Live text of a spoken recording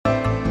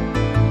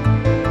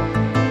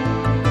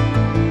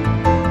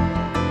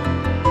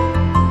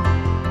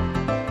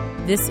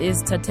This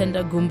is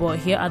Tatenda Gumbo.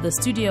 Here are the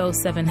Studio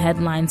 7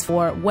 headlines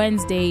for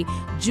Wednesday,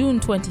 June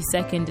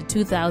 22nd,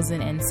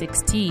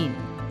 2016.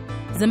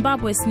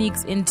 Zimbabwe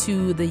sneaks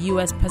into the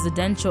U.S.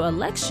 presidential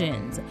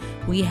elections.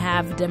 We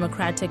have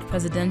Democratic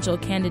presidential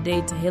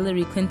candidate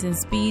Hillary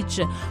Clinton's speech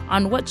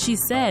on what she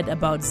said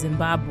about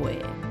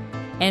Zimbabwe.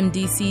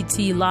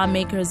 MDCT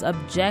lawmakers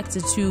object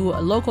to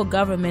local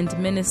government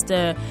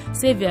minister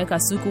Xavier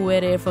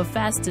Kasukuwere for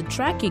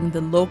fast-tracking the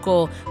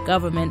local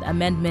government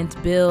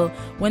amendment bill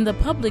when the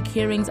public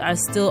hearings are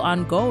still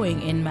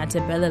ongoing in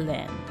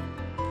Matabeleland.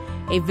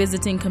 A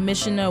visiting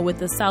commissioner with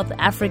the South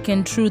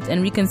African Truth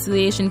and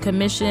Reconciliation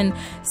Commission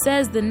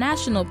says the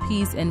National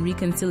Peace and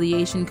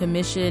Reconciliation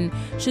Commission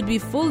should be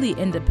fully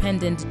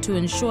independent to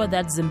ensure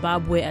that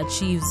Zimbabwe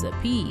achieves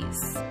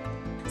peace.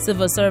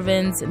 Civil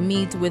servants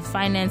meet with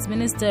Finance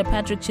Minister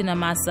Patrick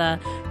Chinamasa,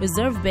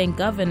 Reserve Bank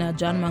Governor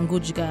John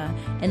Mangudya,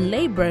 and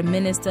Labor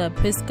Minister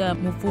Priska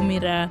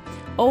Mufumira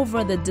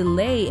over the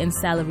delay in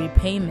salary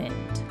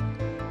payment.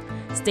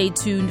 Stay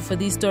tuned for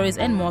these stories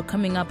and more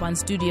coming up on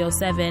Studio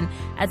 7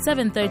 at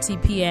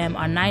 7:30 p.m.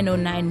 on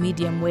 909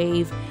 medium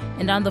wave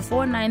and on the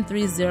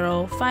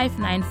 4930,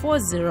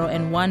 5940,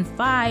 and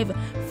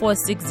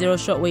 15460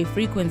 shortwave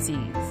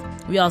frequencies.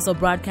 We also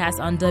broadcast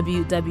on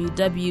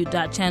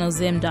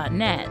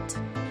www.channelzim.net.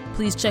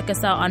 Please check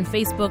us out on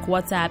Facebook,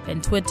 WhatsApp,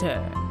 and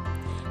Twitter.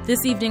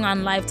 This evening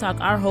on Live Talk,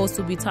 our host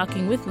will be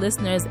talking with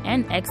listeners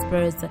and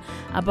experts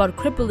about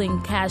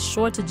crippling cash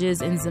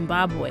shortages in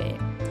Zimbabwe.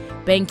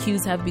 Bank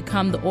queues have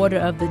become the order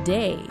of the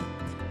day.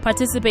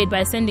 Participate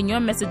by sending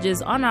your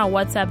messages on our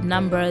WhatsApp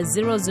number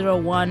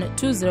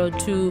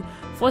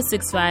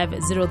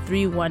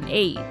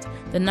 001-202-465-0318.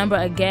 The number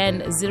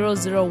again,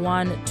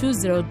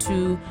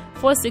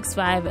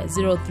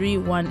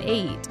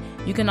 001-202-465-0318.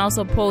 You can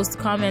also post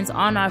comments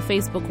on our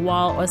Facebook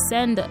wall or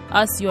send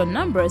us your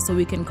number so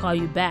we can call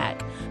you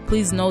back.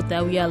 Please note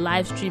that we are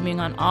live streaming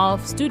on all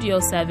Studio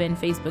 7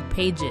 Facebook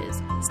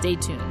pages. Stay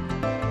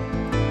tuned.